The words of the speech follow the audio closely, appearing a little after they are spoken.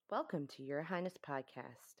Welcome to Your Highness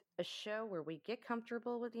Podcast, a show where we get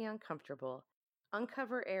comfortable with the uncomfortable,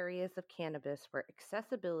 uncover areas of cannabis where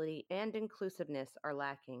accessibility and inclusiveness are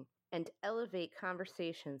lacking, and elevate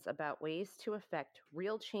conversations about ways to affect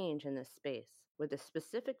real change in this space, with a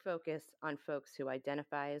specific focus on folks who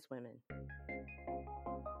identify as women.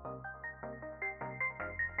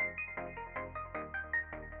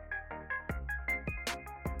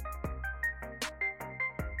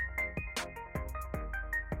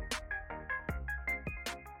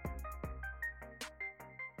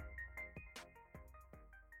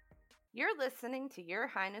 You're listening to Your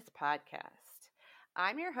Highness Podcast.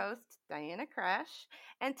 I'm your host, Diana Crash,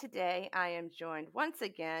 and today I am joined once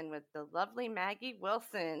again with the lovely Maggie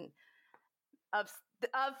Wilson of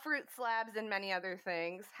Fruit Slabs and many other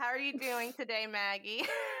things. How are you doing today, Maggie?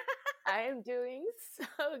 I am doing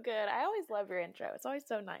so good. I always love your intro. It's always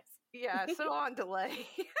so nice. Yeah, so on delay.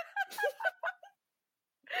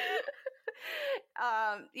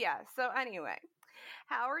 So anyway,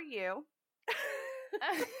 how are you?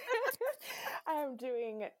 I'm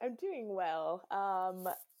doing well. I'm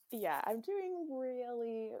doing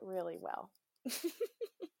really, really well.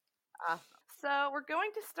 Awesome. So we're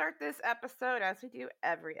going to start this episode, as we do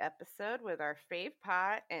every episode, with our fave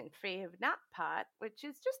pot and fave not pot, which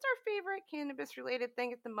is just our favorite cannabis-related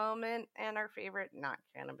thing at the moment and our favorite not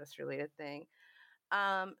cannabis-related thing.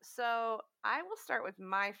 So I will start with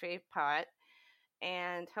my fave pot,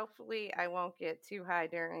 and hopefully I won't get too high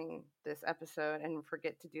during this episode and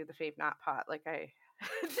forget to do the fave not pot like I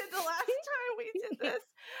did the last time we did this.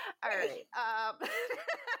 All right.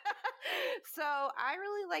 So I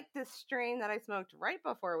really like this strain that I smoked right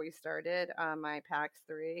before we started, my PAX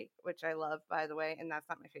 3, which I love, by the way, and that's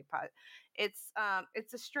not my fave pot. It's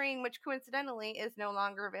a strain which coincidentally is no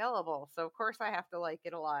longer available, so of course I have to like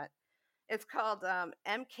it a lot. It's called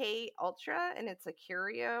MK Ultra, and it's a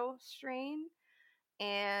Curio strain,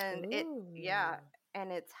 and and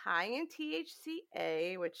it's high in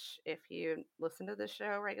THCA, which if you listen to the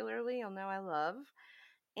show regularly, you'll know I love,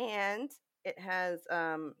 and it has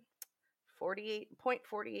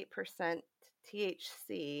 48.48%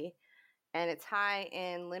 THC, and it's high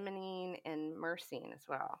in limonene and myrcene as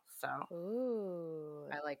well. So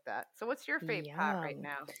I like that. So what's your fave pot right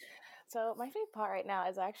now? So my fave pot right now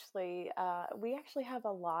is actually, we actually have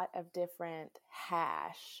a lot of different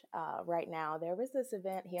hash right now. There was this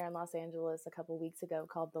event here in Los Angeles a couple weeks ago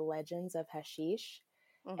called the Legends of Hashish.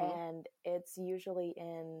 And it's usually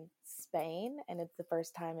in Spain, and it's the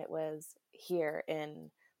first time it was here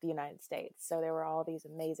in the United States. So there were all these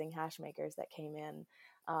amazing hash makers that came in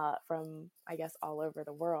from, I guess, all over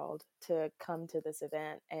the world to come to this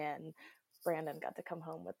event. And Brandon got to come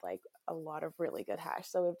home with like a lot of really good hash.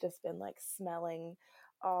 So we've just been like smelling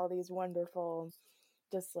all these wonderful,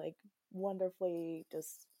 just like wonderfully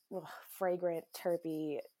just fragrant,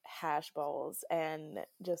 terpy hash bowls, and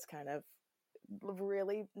just kind of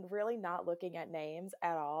really, really not looking at names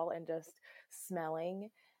at all and just smelling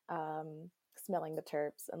the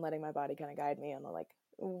terps and letting my body kind of guide me on the like,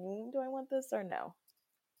 do I want this or no?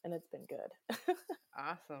 And it's been good.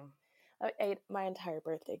 Awesome. I ate my entire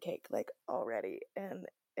birthday cake like already, and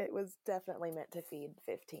it was definitely meant to feed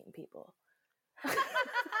 15 people.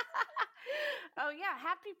 Oh yeah,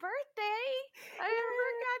 happy birthday! I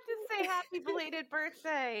forgot to say happy belated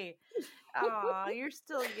birthday. Oh, you're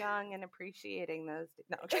still young and appreciating those.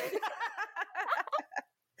 No, okay.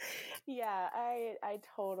 Yeah, I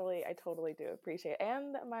totally do appreciate it.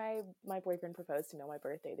 And my boyfriend proposed to me on my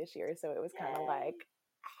birthday this year, so it was kind of like,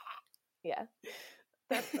 yeah.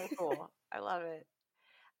 That's so cool. I love it.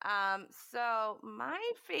 So my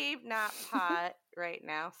fave not pot right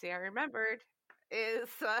now, see I remembered, is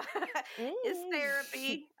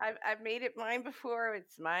therapy. I've made it mine before.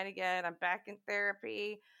 It's mine again. I'm back in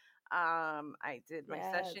therapy. I did my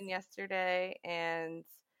session yesterday, and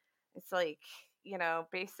it's like,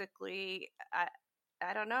 basically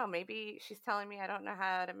I don't know, maybe she's telling me I don't know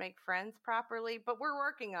how to make friends properly, but we're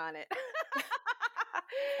working on it.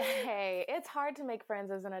 Hey, it's hard to make friends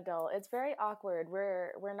as an adult. It's very awkward.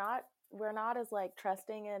 We're not as like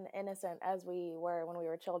trusting and innocent as we were when we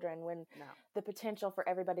were children, when the potential for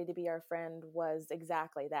everybody to be our friend was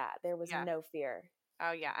exactly that. There was no fear.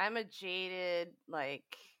 Oh yeah, I'm a jaded,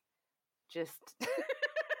 like, just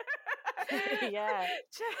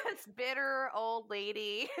just bitter old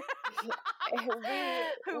lady.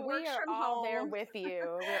 Who works from home. There with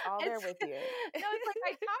you. We're all there with you. No, it's like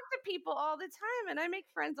I talk to people all the time and I make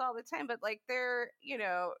friends all the time, but like they're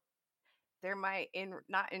my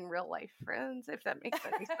not in real life friends, if that makes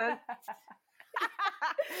any sense.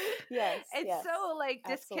 Yes. It's so like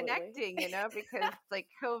disconnecting, because like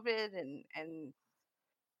COVID and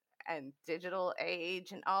and digital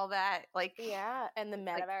age and all that. Like, yeah, and the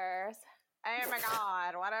metaverse. Oh my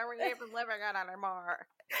God, what are we even living in anymore?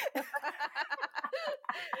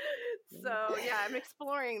 So yeah, I'm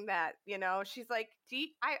exploring that. She's like,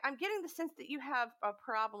 I'm getting the sense that you have a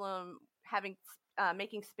problem having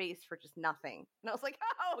making space for just nothing. And I was like,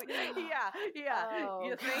 oh yeah. Oh,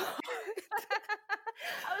 You think?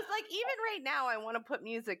 I was like, even right now, I want to put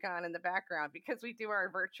music on in the background because we do our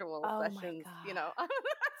virtual sessions.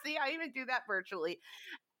 See, I even do that virtually.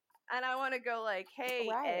 And I want to go like, hey,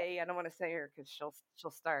 right. I don't want to say her because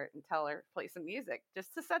she'll start and tell her play some music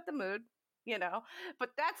just to set the mood, But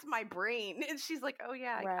that's my brain, and she's like, oh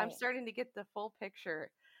yeah, Right. I'm starting to get the full picture.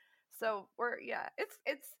 So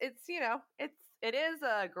it is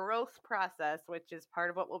a growth process, which is part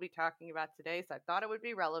of what we'll be talking about today. So I thought it would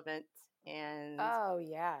be relevant. And oh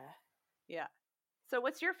yeah. So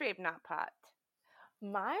what's your fave not pot?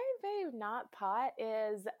 My fave not pot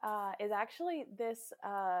is actually this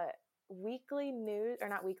weekly news, or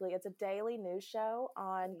not weekly, it's a daily news show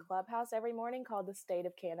on Clubhouse every morning called The State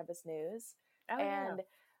of Cannabis News. Oh, and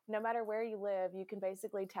no matter where you live, you can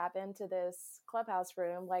basically tap into this Clubhouse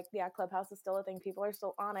room. Like, yeah, Clubhouse is still a thing. People are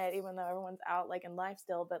still on it, even though everyone's out like in life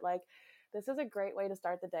still. But like, this is a great way to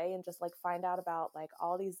start the day and just like find out about like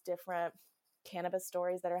all these different cannabis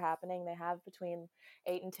stories that are happening. They have between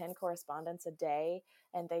 8 and 10 correspondents a day,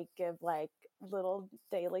 and they give like little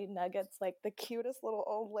daily nuggets. Like, the cutest little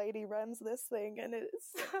old lady runs this thing, and it is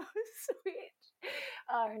so sweet.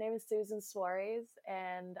 Her name is Susan Suarez,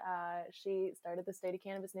 and she started the State of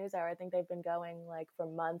Cannabis News Hour. I think they've been going like for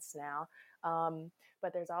months now.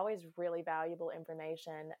 But there's always really valuable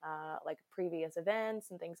information, like previous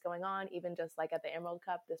events and things going on. Even just like at the Emerald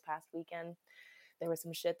Cup this past weekend, there was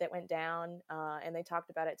some shit that went down, and they talked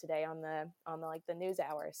about it today on the like the news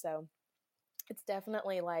hour. So it's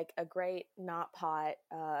definitely like a great not pot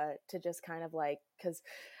to just kind of like, because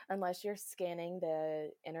unless you're scanning the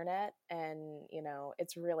internet, and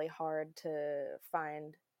it's really hard to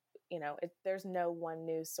find, there's no one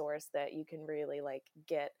news source that you can really like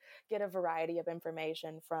get a variety of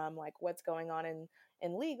information from, like what's going on in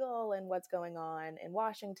legal and what's going on in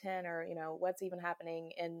Washington, or what's even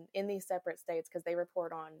happening in these separate states, because they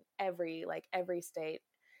report on every state,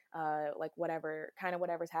 like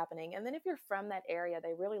whatever's happening. And then if you're from that area,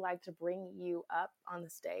 they really like to bring you up on the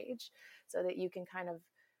stage so that you can kind of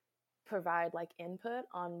provide like input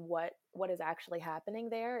on what is actually happening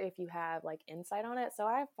there, if you have like insight on it. So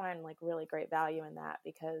I find like really great value in that,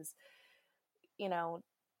 because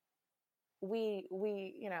we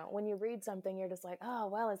when you read something, you're just like, oh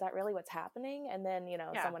well, is that really what's happening? And then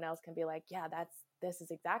someone else can be like, yeah, this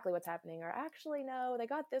is exactly what's happening, or actually no, they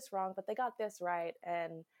got this wrong but they got this right.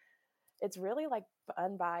 And it's really like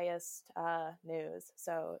unbiased news.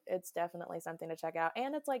 So it's definitely something to check out.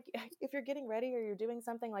 And it's like, if you're getting ready or you're doing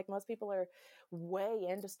something, like most people are way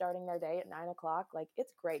into starting their day at 9 o'clock, like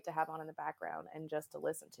it's great to have on in the background and just to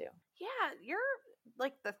listen to. Yeah, you're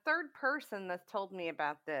like the third person that's told me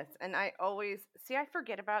about this. And I always I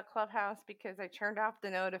forget about Clubhouse because I turned off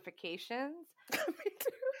the notifications. Me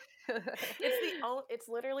too. It's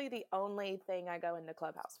literally the only thing I go into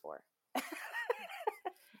Clubhouse for.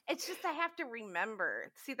 It's just I have to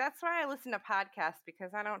remember. See, that's why I listen to podcasts,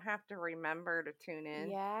 because I don't have to remember to tune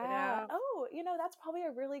in. Yeah. Oh, that's probably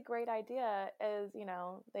a really great idea. Is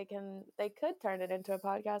they could turn it into a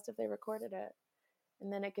podcast if they recorded it,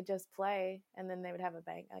 and then it could just play, and then they would have a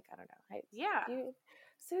bank. Like, I don't know. Hey, yeah,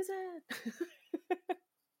 Susan,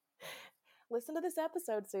 listen to this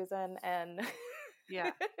episode, Susan, and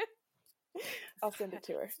yeah. I'll send it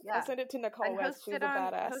to her. Yeah. I'll send it to Nicole West. She's a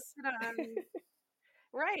badass.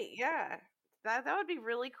 Right, yeah. That would be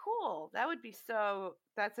really cool.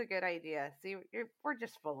 That's a good idea. See, we're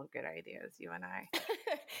just full of good ideas, you and I.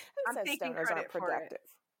 I'm taking credit for it.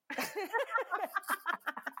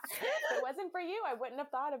 If it wasn't for you, I wouldn't have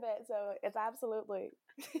thought of it. So it's absolutely.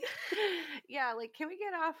 Yeah, like, can we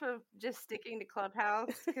get off of just sticking to Clubhouse?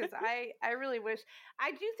 Because I really wish.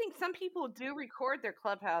 I do think some people do record their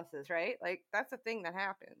Clubhouses, right? Like, that's a thing that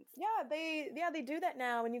happens. Yeah, they do that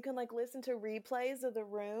now, and you can like listen to replays of the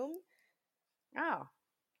room. Oh,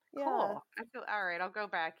 cool. I feel all right. I'll go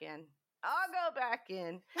back in.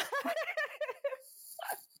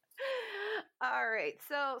 All right.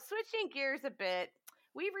 So switching gears a bit,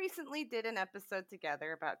 we recently did an episode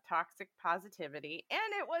together about toxic positivity,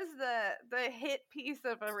 and it was the hit piece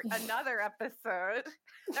of another episode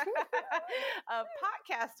of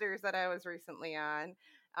Podcasters that I was recently on,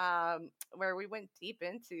 where we went deep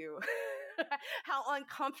into how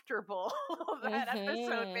uncomfortable that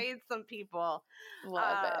episode made some people.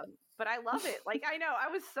 Love it. but I love it. Like, I know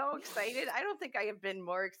I was so excited. I don't think I have been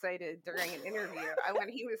more excited during an interview. When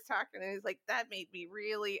he was talking and he's like, that made me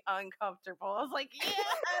really uncomfortable. I was like, yes,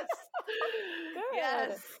 Good.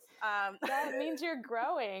 yes. That means you're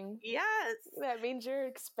growing. Yes. That means you're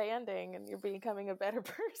expanding and you're becoming a better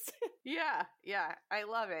person. Yeah. I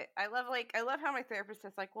love it. I love how my therapist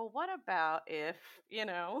is like, well, what about if, and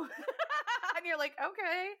you're like,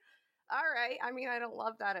 okay, all right. I mean, I don't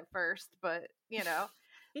love that at first, but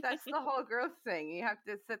that's the whole growth thing. You have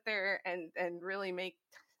to sit there and really make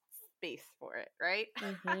space for it, right?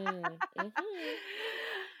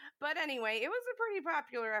 But anyway, it was a pretty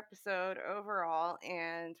popular episode overall,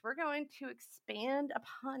 and we're going to expand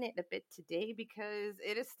upon it a bit today because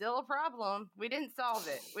it is still a problem. We didn't solve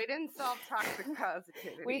it. We didn't solve toxic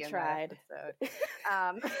positivity. We tried.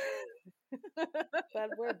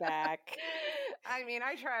 But we're back. I mean,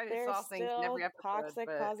 I try to solve things in every episode, toxic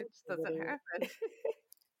but positivity. it just doesn't happen.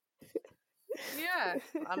 Yeah,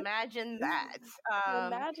 imagine that.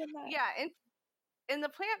 Imagine that. Yeah, in the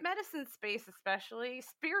plant medicine space especially,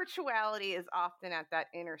 spirituality is often at that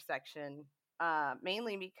intersection,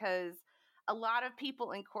 mainly because a lot of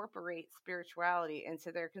people incorporate spirituality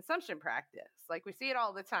into their consumption practice. Like, we see it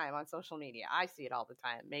all the time on social media. I see it all the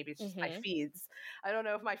time. Maybe it's just my feeds. I don't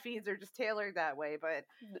know if my feeds are just tailored that way, but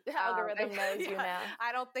the algorithm knows you now.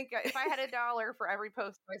 I don't think if I had $1 for every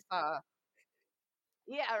post I saw.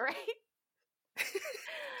 Yeah, right.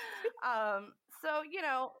 So,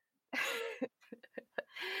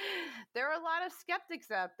 there are a lot of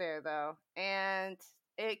skeptics out there, though, and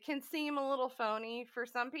it can seem a little phony for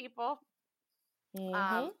some people.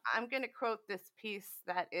 I'm going to quote this piece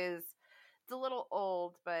that it's a little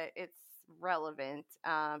old, but it's relevant.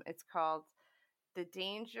 It's called The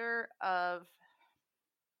Danger of...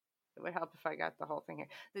 It would help if I got the whole thing here.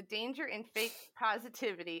 The Danger in Fake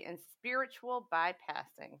Positivity and Spiritual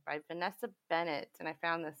Bypassing by Vanessa Bennett. And I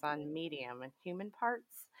found this on Medium and Human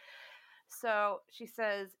Parts. So she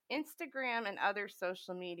says, Instagram and other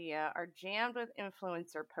social media are jammed with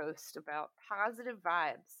influencer posts about positive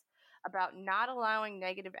vibes, about not allowing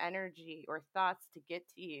negative energy or thoughts to get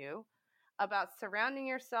to you, about surrounding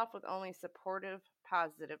yourself with only supportive,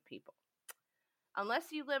 positive people.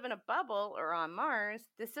 Unless you live in a bubble or on Mars,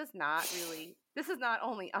 this is not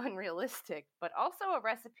only unrealistic, but also a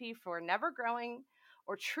recipe for never growing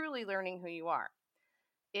or truly learning who you are.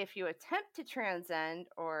 If you attempt to transcend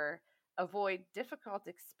or avoid difficult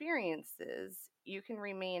experiences, you can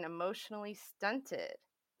remain emotionally stunted.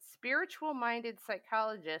 Spiritual-minded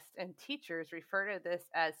psychologists and teachers refer to this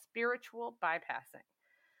as spiritual bypassing.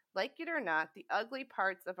 Like it or not, the ugly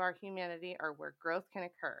parts of our humanity are where growth can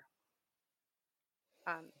occur.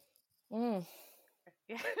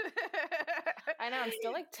 Yeah. I know, I'm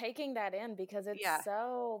still taking that in because it's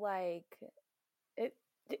so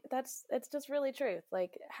it's just really truth.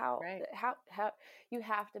 Like how you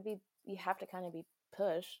have to kind of be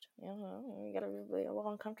pushed, you gotta be a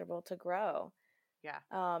little uncomfortable to grow.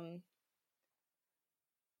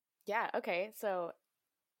 Okay, so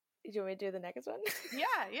do you want me to do the next one?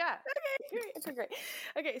 Yeah. Okay, great.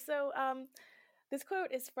 Okay, so this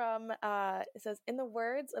quote is from, it says, in the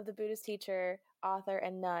words of the Buddhist teacher, author,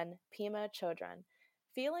 and nun, Pema Chodron,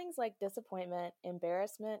 feelings like disappointment,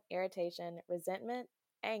 embarrassment, irritation, resentment,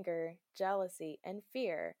 anger, jealousy, and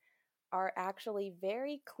fear are actually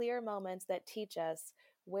very clear moments that teach us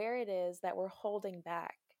where it is that we're holding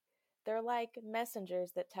back. They're like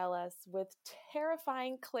messengers that tell us with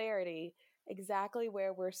terrifying clarity exactly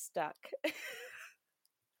where we're stuck.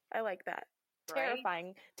 I like that.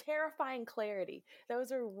 Terrifying clarity.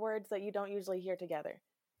 Those are words that you don't usually hear together.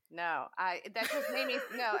 No,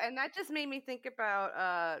 that just made me think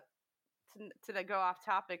about to go off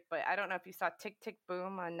topic, but I don't know if you saw Tick Tick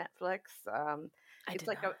Boom on Netflix.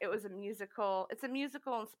 It was a musical. It's a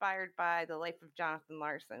musical inspired by the life of Jonathan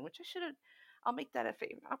Larson, which I'll make that a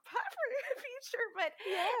feature. But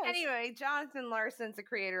anyway, Jonathan Larson's the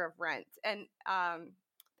creator of Rent, and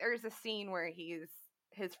there's a scene where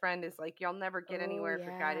his friend is like, you'll never get anywhere if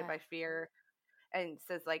you're guided by fear, and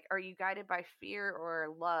says like, are you guided by fear or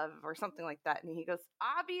love or something like that? And he goes,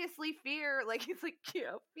 obviously fear. Like, he's like,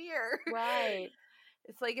 fear. Right.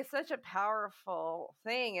 It's like, it's such a powerful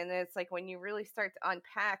thing. And it's like, when you really start to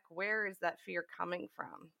unpack, where is that fear coming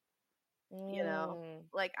from?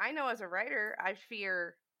 Like, I know as a writer, I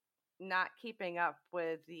fear not keeping up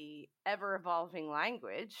with the ever evolving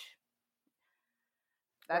language.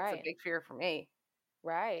 That's a big fear for me.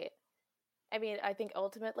 Right. I mean, I think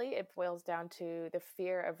ultimately it boils down to the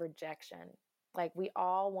fear of rejection. Like, we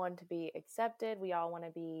all want to be accepted. We all want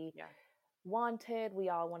to be wanted. We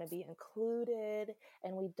all want to be included,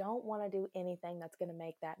 and we don't want to do anything that's going to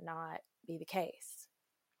make that not be the case.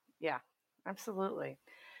 Yeah, absolutely.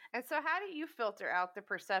 And so, how do you filter out the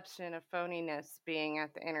perception of phoniness being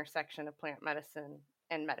at the intersection of plant medicine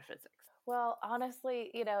and metaphysics? Well,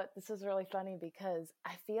 honestly, this is really funny because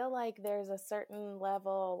I feel like there's a certain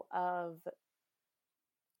level of,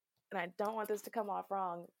 and I don't want this to come off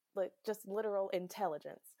wrong, like just literal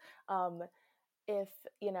intelligence. If,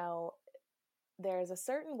 there's a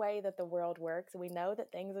certain way that the world works, and we know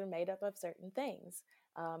that things are made up of certain things.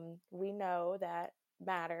 We know that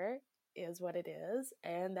matter is what it is,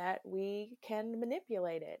 and that we can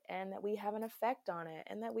manipulate it, and that we have an effect on it,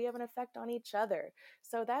 and that we have an effect on each other.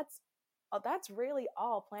 So that's really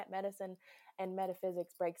all plant medicine and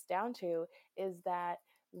metaphysics breaks down to, is that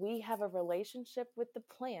we have a relationship with the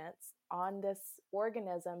plants on this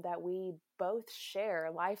organism that we both share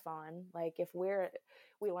life on. Like if we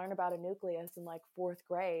learn about a nucleus in like 4th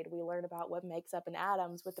grade, we learn about what makes up an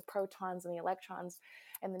atoms with the protons and the electrons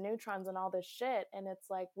and the neutrons and all this shit. And it's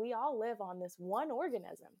like, we all live on this one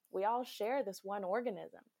organism. We all share this one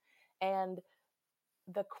organism. And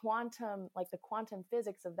the quantum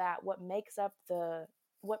physics of that, what makes up the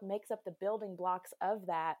building blocks of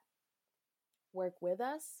that, work with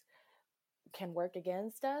us, can work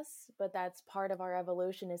against us, but that's part of our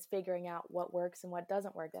evolution, is figuring out what works and what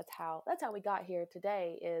doesn't work. That's how we got here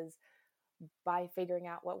today, is by figuring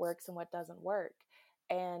out what works and what doesn't work.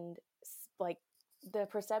 And like the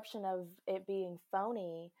perception of it being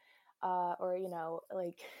phony, or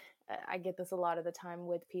like I get this a lot of the time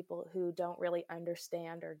with people who don't really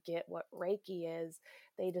understand or get what Reiki is.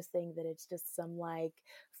 They just think that it's just some like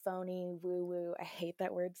phony woo-woo. I hate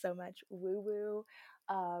that word so much. Woo-woo.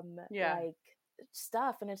 Like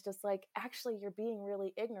stuff. And it's just like, actually, you're being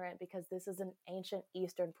really ignorant, because this is an ancient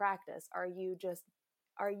Eastern practice. Are you just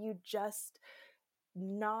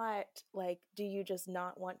not like, do you just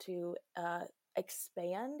not want to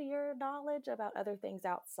expand your knowledge about other things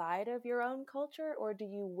outside of your own culture, or do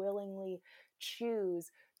you willingly choose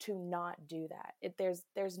to not do that?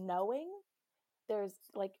 There's knowing, there's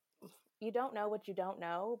like, you don't know what you don't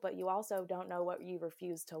know, but you also don't know what you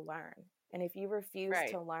refuse to learn. And if you refuse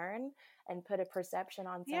to learn and put a perception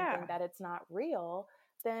on something that it's not real,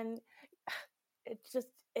 then it's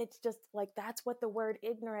just like, that's what the word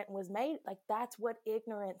ignorant was made. Like, that's what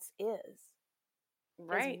ignorance is.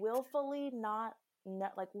 Right. Is willfully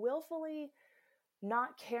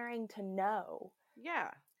not caring to know.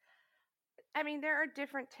 Yeah. I mean, there are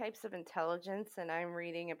different types of intelligence, and I'm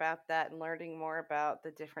reading about that and learning more about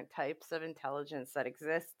the different types of intelligence that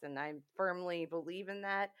exist, and I firmly believe in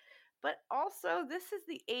that. But also, this is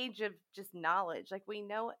the age of just knowledge. Like, we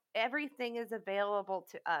know everything is available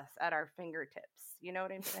to us at our fingertips. You know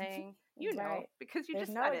what I'm saying? You know, right. Because you There's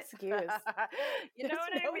just no said excuse. You know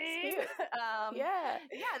what I mean? Yeah.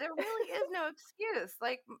 Yeah, there really is no excuse.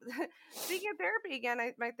 Like, speaking of therapy again,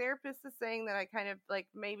 my therapist is saying that I kind of like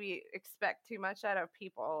maybe expect too much out of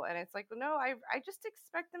people. And it's like, no, I just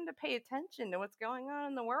expect them to pay attention to what's going on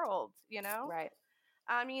in the world, you know? Right.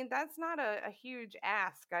 I mean, that's not a huge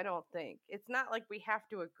ask, I don't think. It's not like we have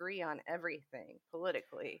to agree on everything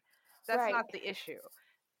politically. That's not the issue.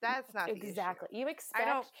 That's not exactly. the issue. You expect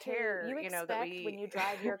I don't care, you expect that we when you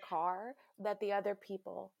drive your car that the other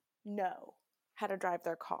people know how to drive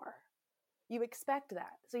their car. You expect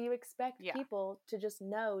that. So you expect people to just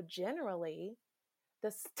know generally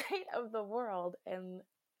the state of the world, and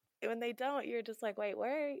when they don't, you're just like, wait,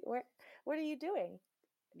 what are you doing?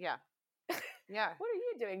 Yeah. Yeah. What are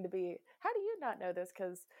you doing to be? How do you not know this?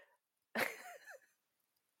 Because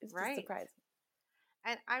it's just surprising.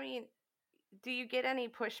 And I mean, do you get any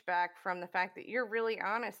pushback from the fact that you're really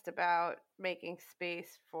honest about making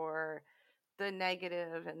space for the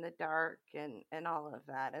negative and the dark and all of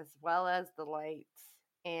that, as well as the light,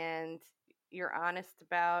 and you're honest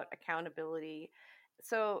about accountability?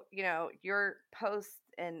 So, your post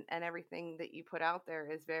and everything that you put out there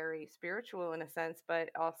is very spiritual in a sense, but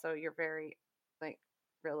also you're very like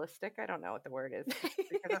realistic. I don't know what the word is,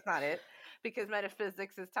 because that's not it. Because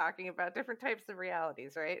metaphysics is talking about different types of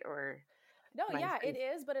realities, right? Or no, yeah, it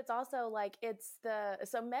is, but it's also like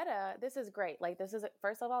so meta. This is great. Like,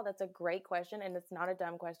 first of all, that's a great question, and it's not a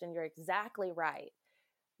dumb question. You're exactly right.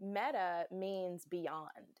 Meta means beyond.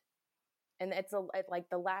 And it's like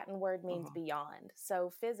the Latin word means beyond.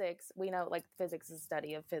 So physics, we know, like, physics is the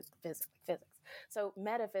study of physics. So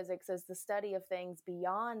metaphysics is the study of things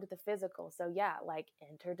beyond the physical. So yeah, like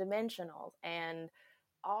interdimensional and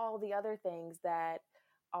all the other things that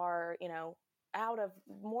are, out of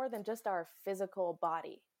more than just our physical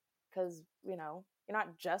body. Because, you're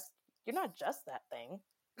not just that thing.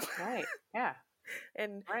 Right. Yeah.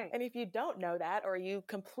 And Right. and if you don't know that or you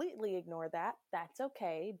completely ignore that, that's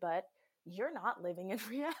okay, but you're not living in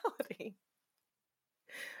reality.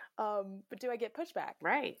 But do I get pushback?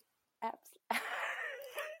 Right. Abs-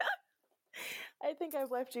 I think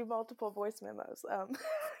I've left you multiple voice memos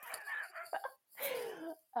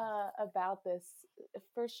about this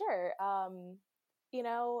for sure. You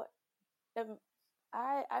know,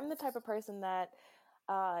 I'm the type of person that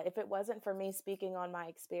if it wasn't for me speaking on my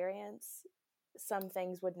experience, some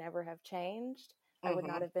things would never have changed. I would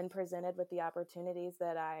not Mm-hmm. have been presented with the opportunities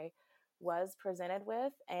that I was presented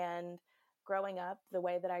with. And growing up the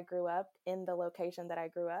way that I grew up in the location that I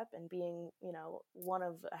grew up and being, one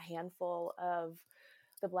of a handful of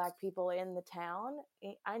the Black people in the town,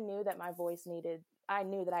 I knew that my voice I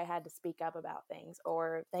knew that I had to speak up about things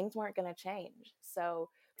or things weren't going to change. So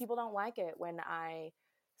people don't like it when I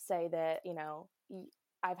say that,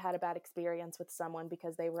 I've had a bad experience with someone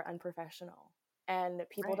because they were unprofessional. And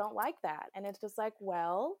people Right. don't like that. And it's just like,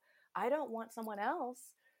 well, I don't want someone else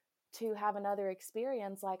to have another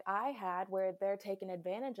experience like I had where they're taken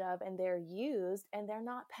advantage of and they're used and they're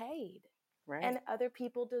not paid. Right. And other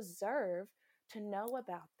people deserve to know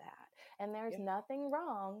about that. And there's Yeah. nothing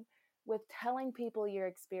wrong with telling people your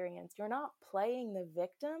experience. You're not playing the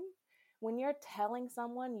victim when you're telling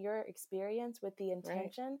someone your experience with the Right.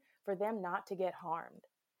 intention for them not to get harmed,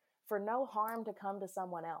 for no harm to come to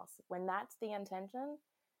someone else. When that's the intention,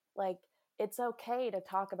 like, it's okay to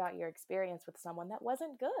talk about your experience with someone that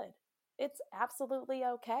wasn't good. It's absolutely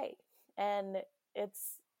okay. And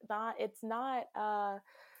it's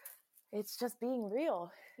it's just being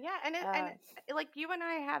real. Yeah, and like you and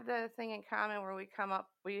I have the thing in common where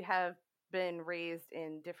we have been raised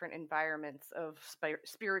in different environments of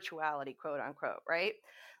spirituality, quote unquote, right?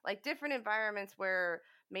 Like different environments where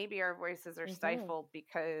maybe our voices are Mm-hmm. stifled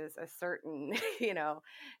because a certain,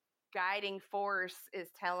 guiding force is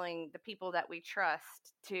telling the people that we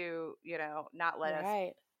trust to, not let us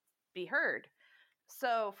Right. be heard.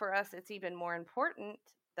 So for us, it's even more important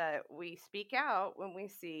that we speak out when we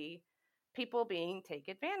see people being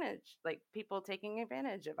like people taking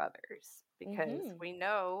advantage of others, because Mm-hmm. we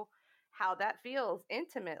know how that feels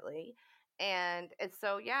intimately. And it's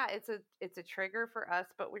so yeah, it's a trigger for us,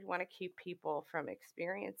 but we want to keep people from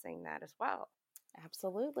experiencing that as well.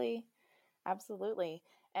 Absolutely. Absolutely.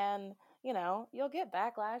 And, you'll get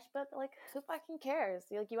backlash, but like, who fucking cares?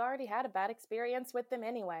 Like, you already had a bad experience with them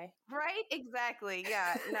anyway. Right? Exactly.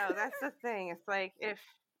 Yeah. No, that's the thing. It's like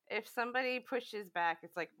if somebody pushes back,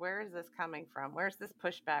 it's like, where is this coming from? Where's this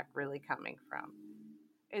pushback really coming from?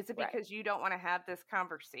 Is it Right. because you don't want to have this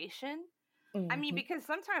conversation? I mean, Mm-hmm. because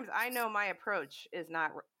sometimes I know my approach is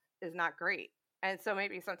not great. And so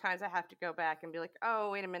maybe sometimes I have to go back and be like,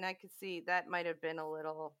 "Oh, wait a minute, I could see that might have been a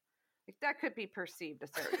little like that could be perceived a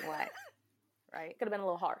certain way." Right? Could have been a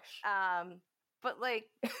little harsh. But like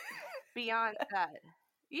beyond that,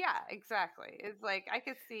 yeah, exactly. It's like I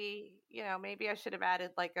could see, maybe I should have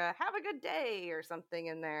added like a "have a good day" or something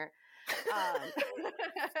in there. Um,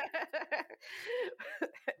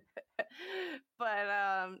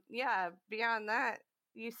 but yeah, beyond that,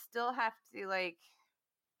 you still have to like.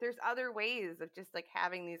 There's other ways of just like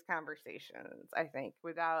having these conversations. I think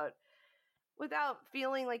without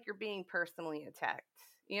feeling like you're being personally attacked.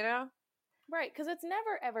 You know? Right, because it's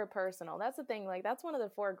never ever personal. That's the thing. Like, that's one of the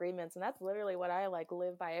 4 agreements, and that's literally what I like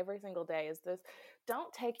live by every single day. Is this: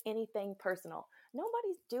 don't take anything personal.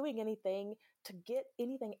 Nobody's doing anything to get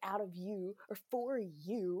anything out of you or for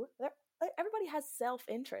you. Everybody has self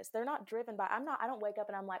interest. They're not driven by. I'm not. I don't wake up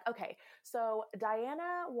and I'm like, okay, so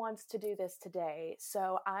Diana wants to do this today,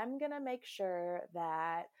 so I'm gonna make sure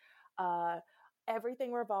that uh,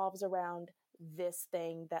 everything revolves around this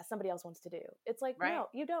thing that somebody else wants to do. It's like, Right? no,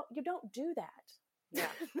 you don't do that. Yeah.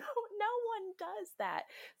 No one does that.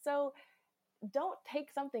 So don't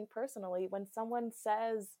take something personally when someone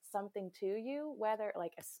says something to you, whether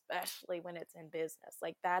like, especially when it's in business.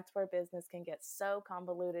 Like, that's where business can get so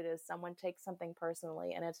convoluted, is someone takes something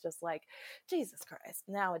personally and it's just like, Jesus Christ,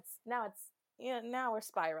 now we're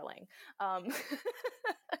spiraling. um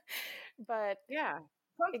but Yeah.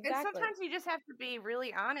 And exactly. sometimes you just have to be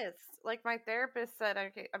really honest. Like my therapist said,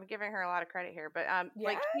 okay, I'm giving her a lot of credit here, but Yeah.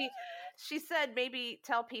 like she said maybe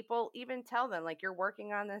tell people, even tell them like you're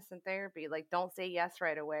working on this in therapy. Like don't say yes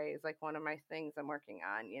right away is like one of my things I'm working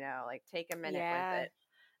on, like take a minute with Yeah. it.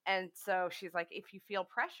 And so she's like, if you feel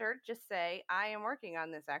pressured, just say, I am working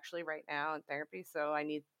on this actually right now in therapy, so I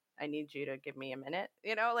need you to give me a minute.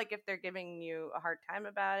 Like if they're giving you a hard time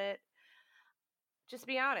about it, just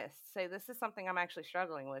be honest. Say, this is something I'm actually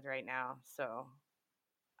struggling with right now. So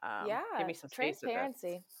give Yeah. me some space with this.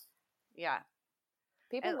 Transparency. Yeah.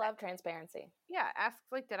 People And love transparency. yeah, ask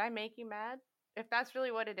like, did I make you mad? If that's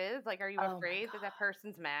really what it is, like, are you Oh my afraid that that God.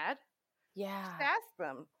 person's mad? Just Yeah. ask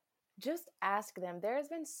them. Just ask them. There's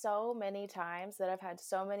been so many times that I've had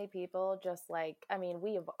so many people just like, I mean,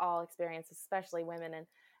 we have all experienced, especially women and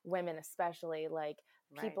women, especially like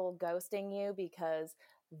Right. people ghosting you because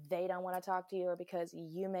they don't want to talk to you or because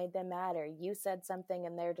you made them mad or you said something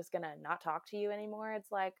and they're just going to not talk to you anymore.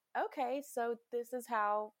 It's like, okay, so this is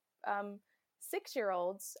how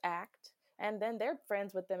 6-year-olds act. And then they're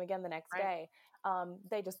friends with them again the next Right. day.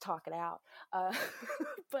 They just talk it out.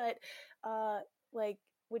 But like,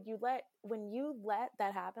 when you let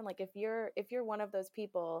that happen, like if you're one of those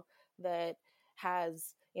people that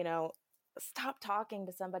has, stop talking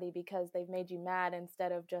to somebody because they've made you mad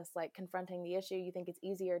instead of just like confronting the issue, you think it's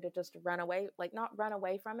easier to just run away, like not run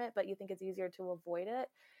away from it, but you think it's easier to avoid it.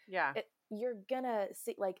 Yeah. You're gonna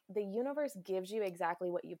see, like, the universe gives you exactly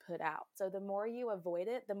what you put out. So the more you avoid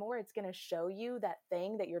it, the more it's gonna show you that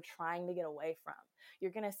thing that you're trying to get away from.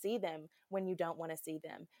 You're gonna see them when you don't want to see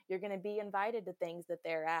them. You're gonna be invited to things that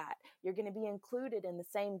they're at. You're gonna be included in the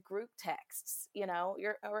same group texts,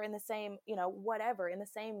 or in the same, whatever, in the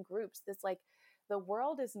same groups. This, like, the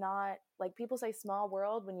world is not like people say small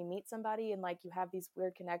world when you meet somebody and like you have these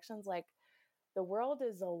weird connections. Like, the world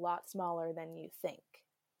is a lot smaller than you think.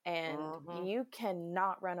 And you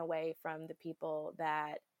cannot run away from the people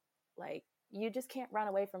that, like, you just can't run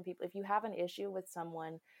away from people. If you have an issue with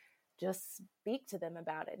someone, just speak to them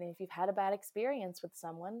about it. And if you've had a bad experience with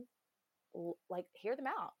someone, like, hear them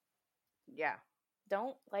out. Yeah.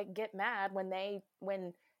 Don't like get mad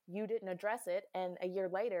when you didn't address it and a year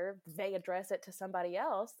later they address it to somebody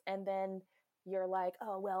else and then you're like,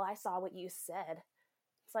 oh, well, I saw what you said.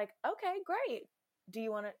 It's like, okay, great. Do you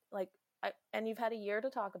want to, like, and you've had a year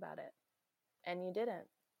to talk about it and you didn't.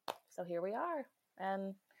 So here we are.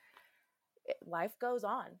 And life goes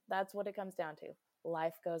on. That's what it comes down to.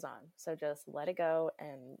 Life goes on. So just let it go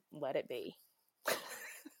and let it be.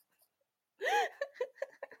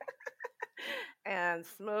 And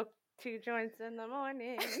smoke 2 joints in the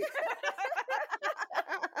morning.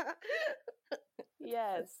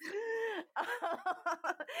 Yes.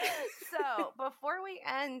 So before we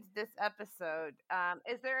end this episode,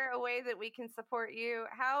 is there a way that we can support you?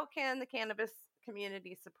 How can the cannabis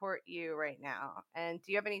community support you right now? And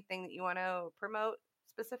do you have anything that you want to promote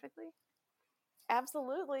specifically?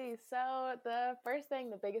 Absolutely. So the first thing,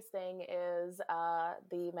 the biggest thing is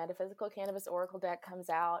the Metaphysical Cannabis Oracle deck comes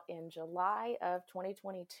out in July of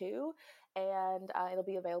 2022, and it'll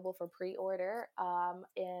be available for pre-order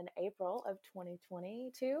in April of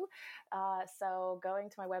 2022. So going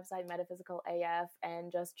to my website, Metaphysical AF,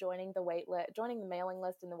 and just joining the mailing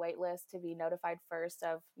list and the wait list to be notified first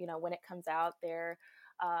of, when it comes out there.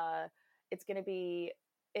 It's going to be,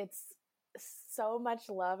 it's so much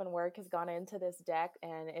love and work has gone into this deck,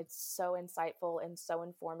 and it's so insightful and so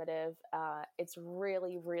informative. It's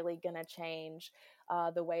really, really going to change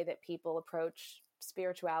the way that people approach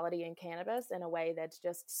spirituality and cannabis in a way that's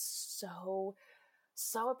just so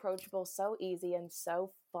approachable, so easy, and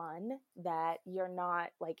so fun that you're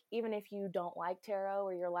not like, even if you don't like tarot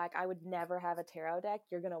or you're like, I would never have a tarot deck,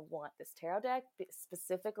 you're going to want this tarot deck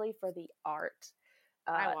specifically for the art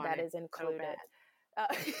that is included.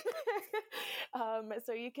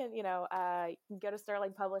 So you can, go to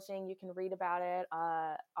Sterling Publishing. You can read about it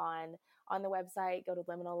on the website. Go to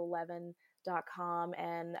liminal11.com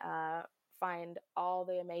and find all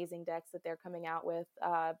the amazing decks that they're coming out with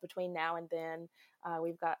between now and then.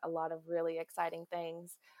 We've got a lot of really exciting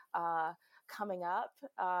things coming up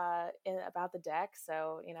about the deck.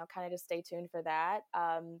 So, kind of just stay tuned for that.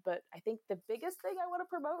 But I think the biggest thing I want to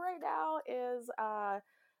promote right now is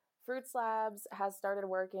Fruit Slabs has started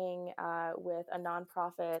working with a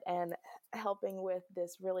nonprofit and helping with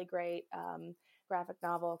this really great graphic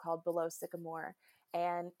novel called Below Sycamore.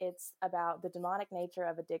 And it's about the demonic nature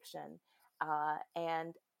of addiction.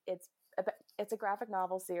 And it's a graphic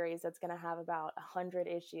novel series that's going to have about 100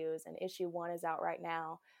 issues, and issue 1 is out right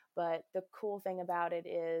now. But the cool thing about it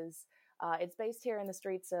is it's based here in the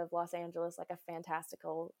streets of Los Angeles, like a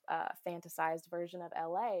fantastical, fantasized version of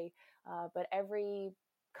LA. But every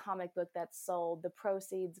comic book that's sold, the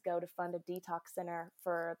proceeds go to fund a detox center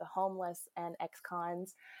for the homeless and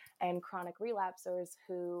ex-cons and chronic relapsers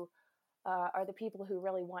who are the people who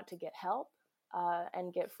really want to get help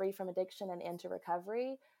and get free from addiction and into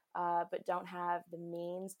recovery, but don't have the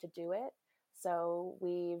means to do it. So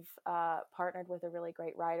we've partnered with a really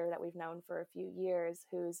great writer that we've known for a few years,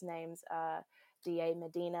 whose name's D.A.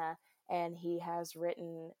 Medina, and he has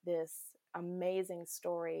written this amazing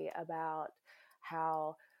story about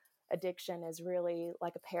how addiction is really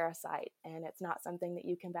like a parasite, and it's not something that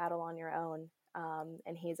you can battle on your own.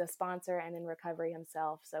 And he's a sponsor and in recovery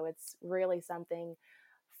himself. So it's really something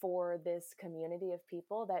for this community of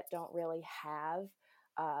people that don't really have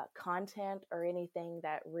content or anything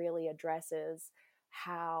that really addresses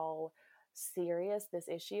how serious this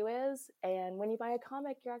issue is. And when you buy a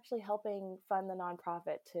comic, you're actually helping fund the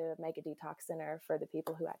nonprofit to make a detox center for the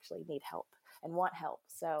people who actually need help and want help.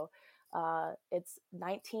 So it's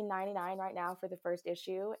 $19.99 right now for the first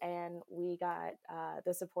issue, and we got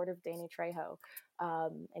the support of Danny Trejo,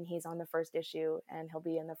 and he's on the first issue, and he'll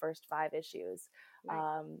be in the first 5 issues.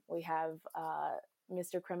 Nice. We have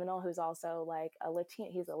Mr. Criminal, who's also like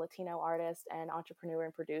he's a Latino artist and entrepreneur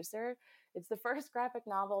and producer. It's the first graphic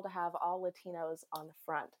novel to have all Latinos on the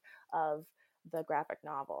front of the graphic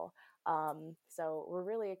novel. So we're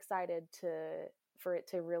really excited for it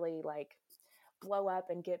to really like blow up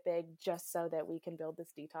and get big, just so that we can build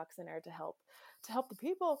this detox center to help the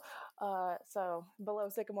people. So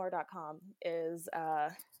belowsycamore.com is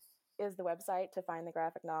the website to find the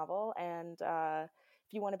graphic novel. And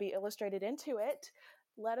if you want to be illustrated into it,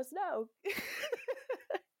 let us know.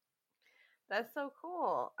 That's so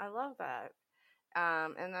cool. I love that.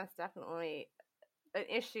 And that's definitely an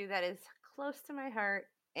issue that is close to my heart,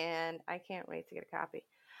 and I can't wait to get a copy.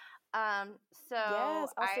 So yes,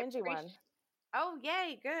 I'll send you one. Oh,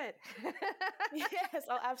 yay, good. Yes,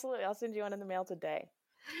 absolutely. I'll send you one in the mail today.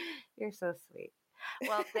 You're so sweet.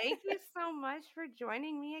 Well, thank you so much for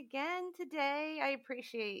joining me again today. I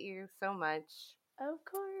appreciate you so much. Of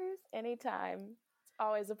course. Anytime. It's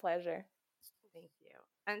always a pleasure. Thank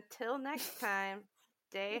you. Until next time,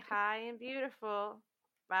 stay high and beautiful.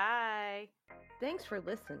 Bye. Thanks for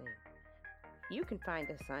listening. You can find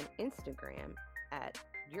us on Instagram at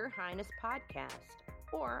Your Highness Podcast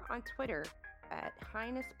or on Twitter at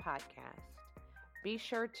Highness Podcast. Be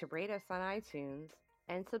sure to rate us on iTunes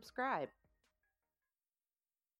and subscribe.